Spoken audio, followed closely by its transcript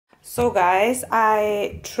So guys,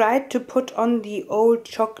 I tried to put on the old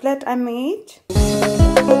chocolate I made.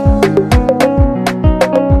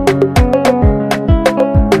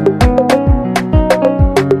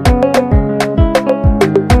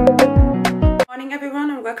 Morning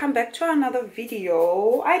everyone, and welcome back to another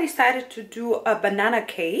video. I decided to do a banana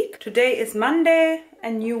cake. Today is Monday,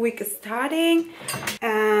 a new week is starting,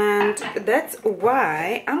 and that's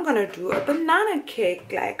why I'm gonna do a banana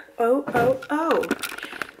cake, like oh.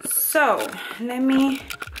 So let me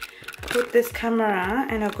put this camera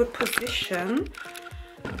in a good position,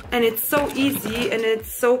 and it's so easy and it's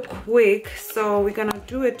so quick, so we're gonna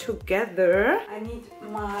do it together. I need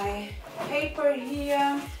my paper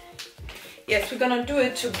here. Yes, we're gonna do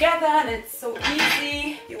it together, and it's so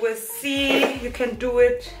easy. You will see, you can do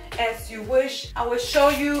it as you wish. I will show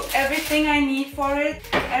you everything I need for it,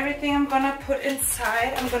 everything I'm gonna put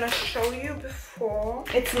inside. I'm gonna show you before.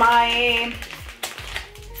 It's my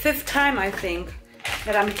 5th time, I think,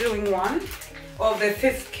 that I'm doing one, or the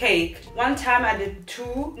 5th cake. One time I did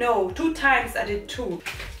 2, no, 2 times I did 2.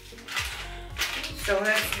 So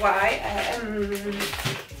that's why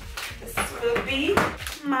this will be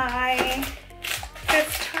my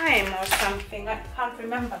 5th time or something. I can't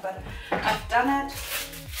remember, but I've done it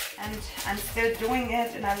and I'm still doing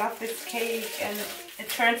it, and I love this cake, and it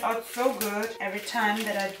turns out so good every time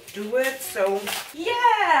that I do it. So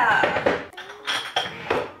yeah,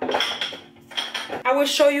 I will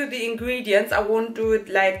show you the ingredients. I won't do it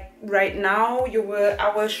like right now.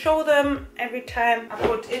 I will show them every time I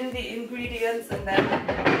put in the ingredients,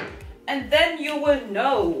 and then you will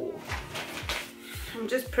know. I'm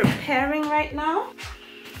just preparing right now.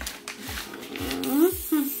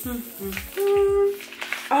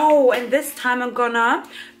 Oh, and this time I'm gonna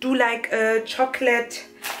do like a chocolate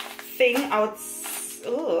thing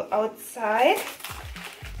outside.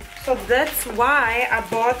 So that's why I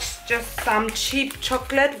bought just some cheap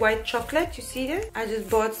chocolate, white chocolate. You see it? I just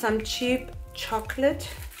bought some cheap chocolate.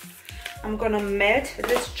 I'm gonna melt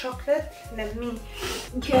this chocolate. Let me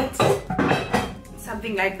get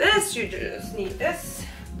something like this. You just need this,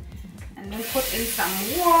 and then put in some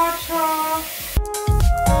water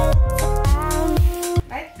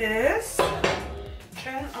like this.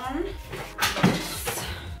 Turn on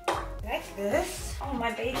like this. Oh,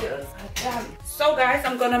 my bagels are done. So guys,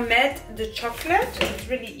 I'm gonna melt the chocolate. It's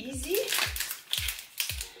really easy.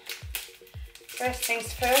 First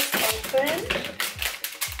things first, open.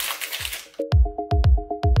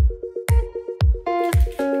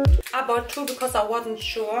 I bought 2 because I wasn't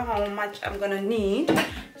sure how much I'm gonna need.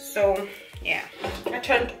 So yeah, I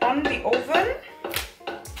turned on the oven.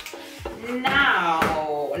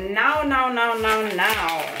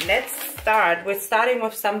 Now let's start. We're starting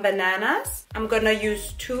with some bananas. I'm gonna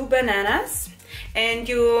use 2 bananas, and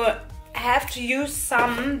you have to use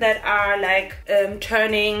some that are like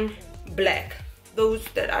turning black. Those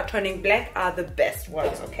that are turning black are the best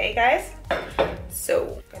ones, okay guys?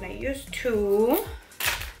 So I'm gonna use 2.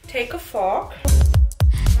 Take a fork.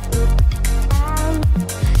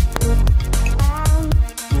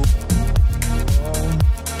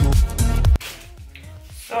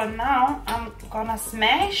 So now I'm gonna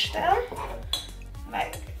smash them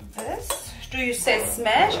like this. Do you say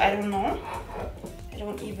smash? I don't know. I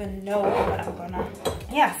don't even know what I'm gonna...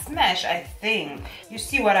 Yeah, smash, I think. You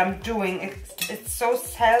see what I'm doing. It's so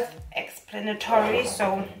self-explanatory.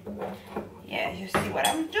 So yeah, you see what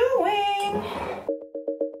I'm doing.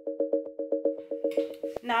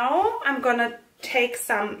 Now I'm gonna take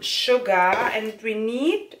some sugar, and we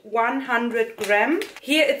need 100 grams.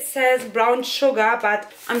 Here it says brown sugar,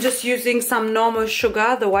 but I'm just using some normal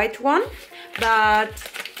sugar, the white one. But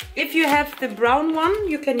if you have the brown one,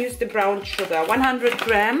 you can use the brown sugar. 100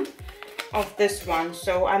 grams of this one.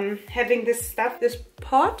 So I'm having this stuff, this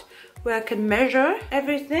pot, where I can measure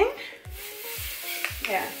everything.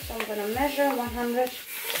 Yeah, so I'm gonna measure 100.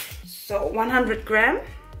 So 100 grams.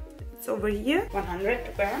 It's over here.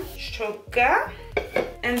 100 grams sugar.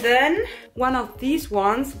 And then one of these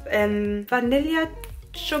ones, vanilla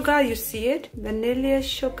sugar, you see it? Vanilla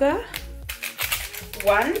sugar.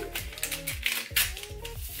 1.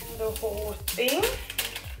 The whole thing.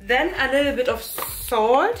 Then a little bit of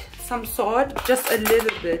salt. Some salt, just a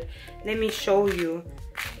little bit. Let me show you.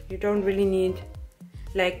 You don't really need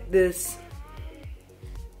like this.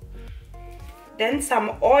 Then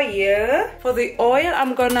some oil. For the oil,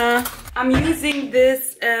 I'm using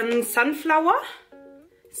this sunflower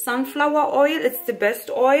oil. It's the best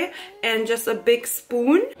oil, and just a big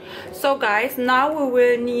spoon. So guys, now we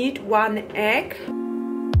will need 1 egg.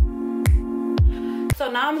 So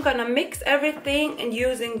now I'm gonna mix everything and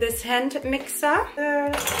using this hand mixer.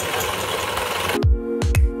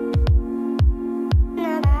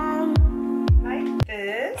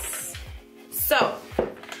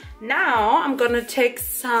 gonna take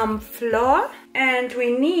some flour, and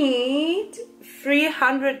we need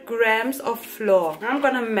 300 grams of flour. I'm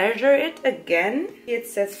gonna measure it again. Here it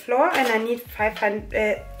says flour, and I need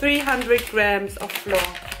 300 grams of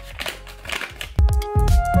flour.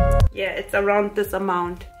 Yeah, it's around this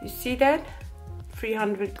amount. You see that?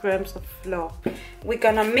 300 grams of flour. We're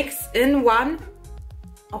gonna mix in one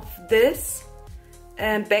of this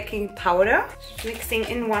baking powder. Mixing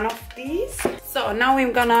in one of these. So now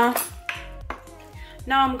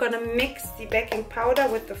I'm gonna mix the baking powder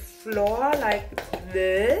with the flour like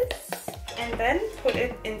this, and then put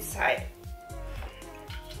it inside.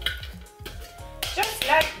 Just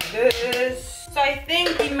like this. So I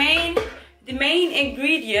think the main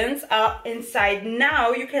ingredients are inside.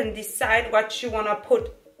 Now you can decide what you wanna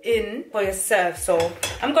put in for yourself. So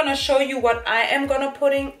I'm gonna show you what I am gonna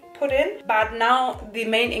put in, but now the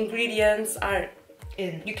main ingredients are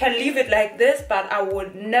in. You can leave it like this, but I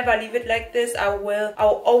would never leave it like this.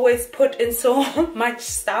 I'll always put in so much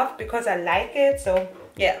stuff because I like it. So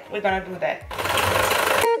yeah, we're gonna do that.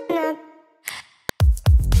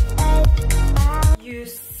 You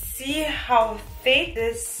see how thick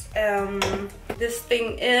this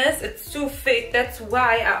thing is? It's too thick. That's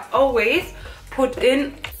why I always put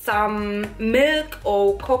in some milk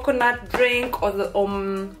or coconut drink or the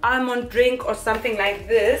almond drink or something like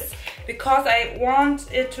this, because I want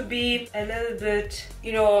it to be a little bit,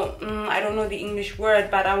 you know, I don't know the English word,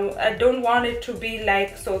 but I don't want it to be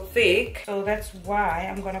like so thick. So that's why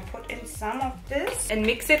I'm gonna put in some of this and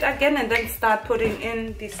mix it again, and then start putting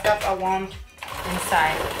in the stuff I want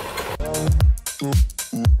inside.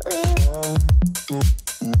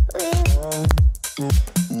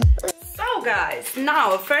 So guys,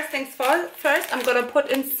 now first things first, I'm gonna put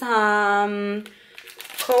in some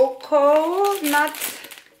coconut.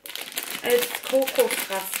 It's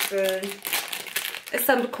Kokosraspeln. It's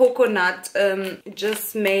some coconut,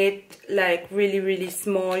 just made like really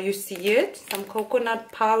small. You see it? Some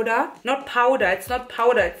coconut powder. Not powder. It's not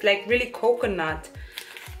powder. It's like really coconut.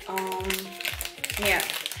 Yeah.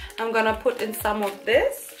 I'm gonna put in some of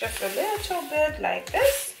this, just a little bit like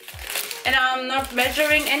this. And I'm not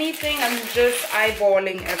measuring anything, I'm just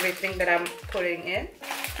eyeballing everything that I'm putting in.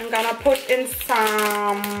 I'm gonna put in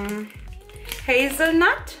some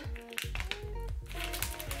hazelnut.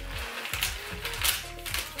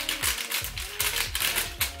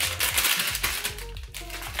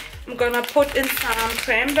 I'm gonna put in some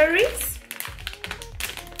cranberries.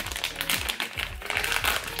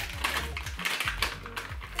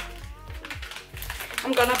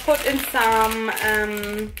 I'm gonna put in some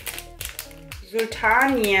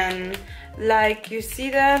Sultanien, like you see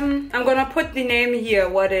them. I'm gonna put the name here,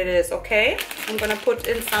 what it is, okay? I'm gonna put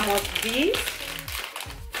in some of these.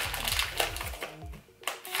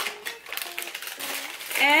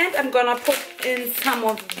 And I'm gonna put in some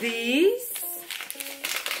of these,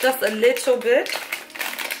 just a little bit.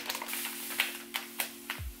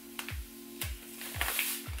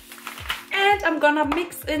 And I'm gonna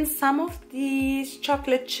mix in some of these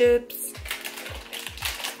chocolate chips.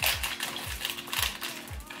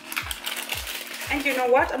 And you know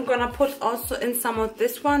what? I'm gonna put also in some of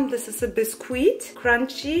this one. This is a biscuit,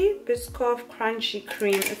 Biscoff crunchy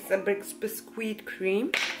cream. It's a biscuit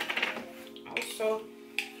cream. Also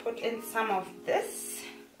put in some of this.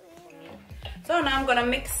 So now I'm gonna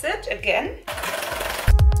mix it again.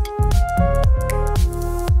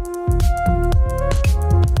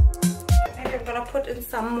 And I'm gonna put in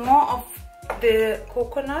some more of the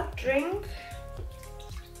coconut drink.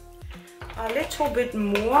 A little bit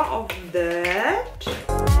more of that.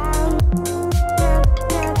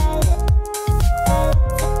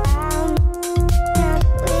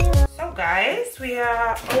 So guys, we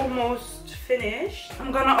are almost finished.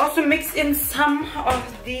 I'm gonna also mix in some of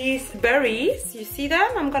these berries. You see them?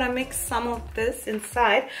 I'm gonna mix some of this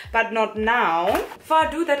inside, but not now. Before I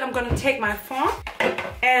do that, I'm gonna take my fork.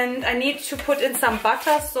 And I need to put in some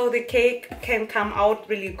butter so the cake can come out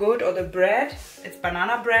really good, or the bread. It's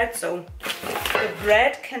banana bread, so the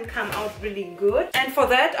bread can come out really good. And for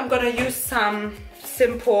that, I'm gonna use some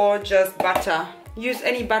simple just butter. Use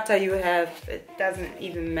any butter you have, it doesn't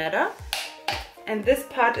even matter. And this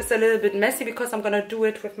part is a little bit messy because I'm gonna do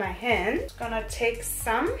it with my hand. I'm gonna take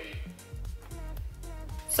some.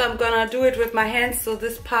 So I'm gonna do it with my hands, so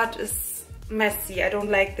this part is messy. I don't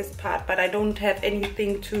like this part, but I don't have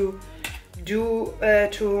anything to do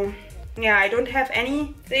yeah, I don't have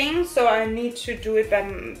anything, so I need to do it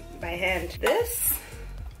by hand. This.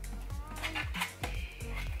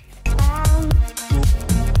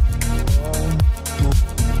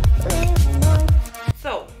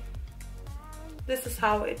 So this is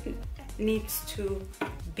how it needs to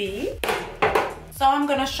be. So I'm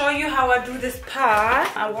gonna show you how I do this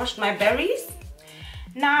part. I washed my berries.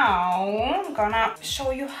 Now I'm gonna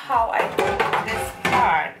show you how I do this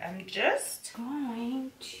part. I'm just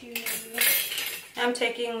going to... I'm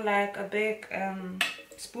taking like a big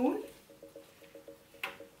spoon.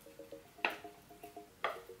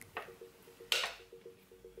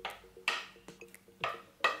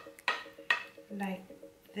 Like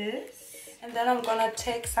this. And then I'm gonna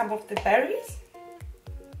take some of the berries.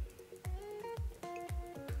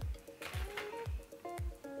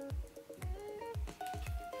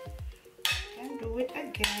 And do it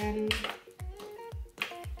again.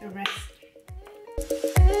 The rest.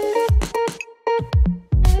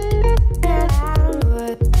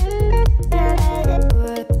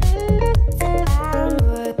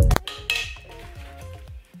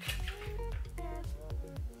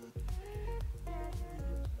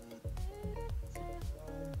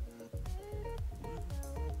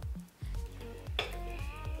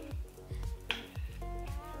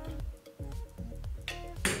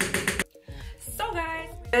 So guys,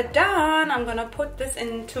 we're done. I'm gonna put this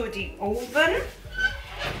into the oven.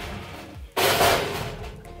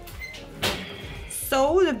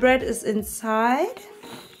 So the bread is inside.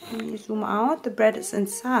 Let me zoom out. The bread is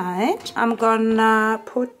inside. I'm gonna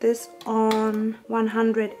put this on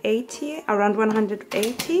 180, around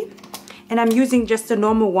 180. And I'm using just a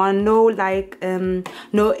normal one, no like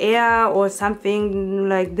no air or something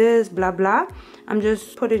like this, blah blah. I'm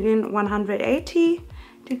just putting in 180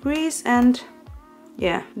 degrees, and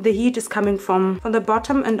yeah, the heat is coming from the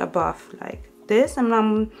bottom and above like this. And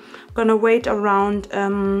I'm gonna wait around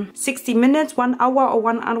 60 minutes, 1 hour or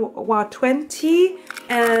 1 hour 20,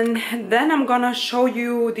 and then I'm gonna show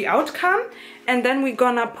you the outcome. And then we're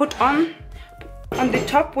gonna put on the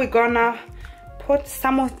top, we're gonna put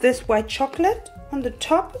some of this white chocolate on the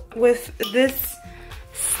top with this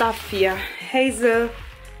stuff here,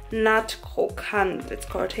 hazelnut croquant. It's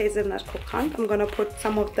called hazelnut croquant. I'm gonna put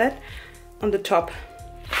some of that on the top.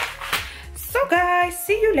 So guys,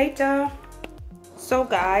 see you later. So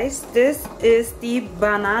guys, this is the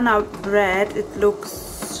banana bread. It looks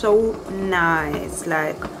so nice,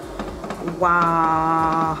 like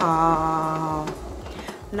wow.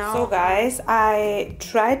 Now, so guys, I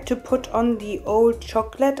tried to put on the old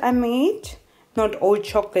chocolate I made. Not old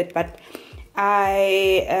chocolate, but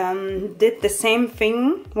I did the same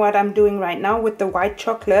thing what I'm doing right now with the white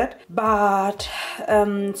chocolate. But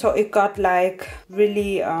so it got like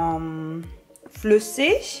really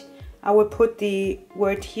flüssig. I will put the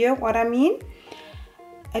word here what I mean.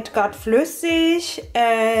 It got flüssig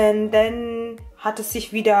and then hat es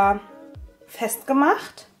sich wieder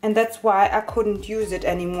festgemacht. And that's why I couldn't use it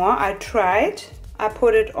anymore. I tried. I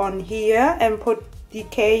put it on here and put the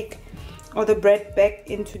cake or the bread back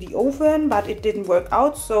into the oven, but it didn't work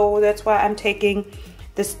out. So that's why I'm taking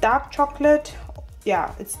this dark chocolate.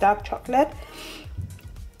 Yeah, it's dark chocolate.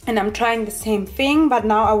 And I'm trying the same thing, but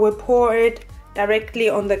now I will pour it directly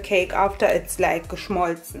on the cake after it's like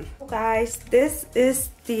geschmolzen. So guys, this is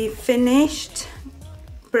the finished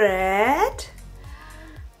bread.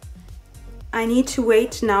 I need to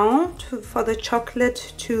wait now for the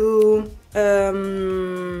chocolate to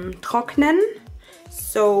trocknen.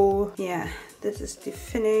 So yeah, this is the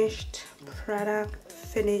finished product,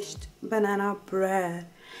 finished banana bread.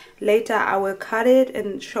 Later I will cut it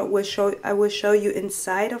and I will show you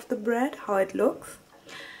inside of the bread how it looks.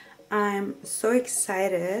 I'm so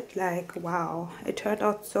excited, like wow, it turned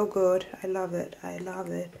out so good. I love it, I love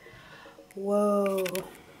it. Whoa.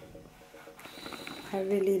 I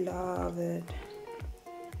really love it.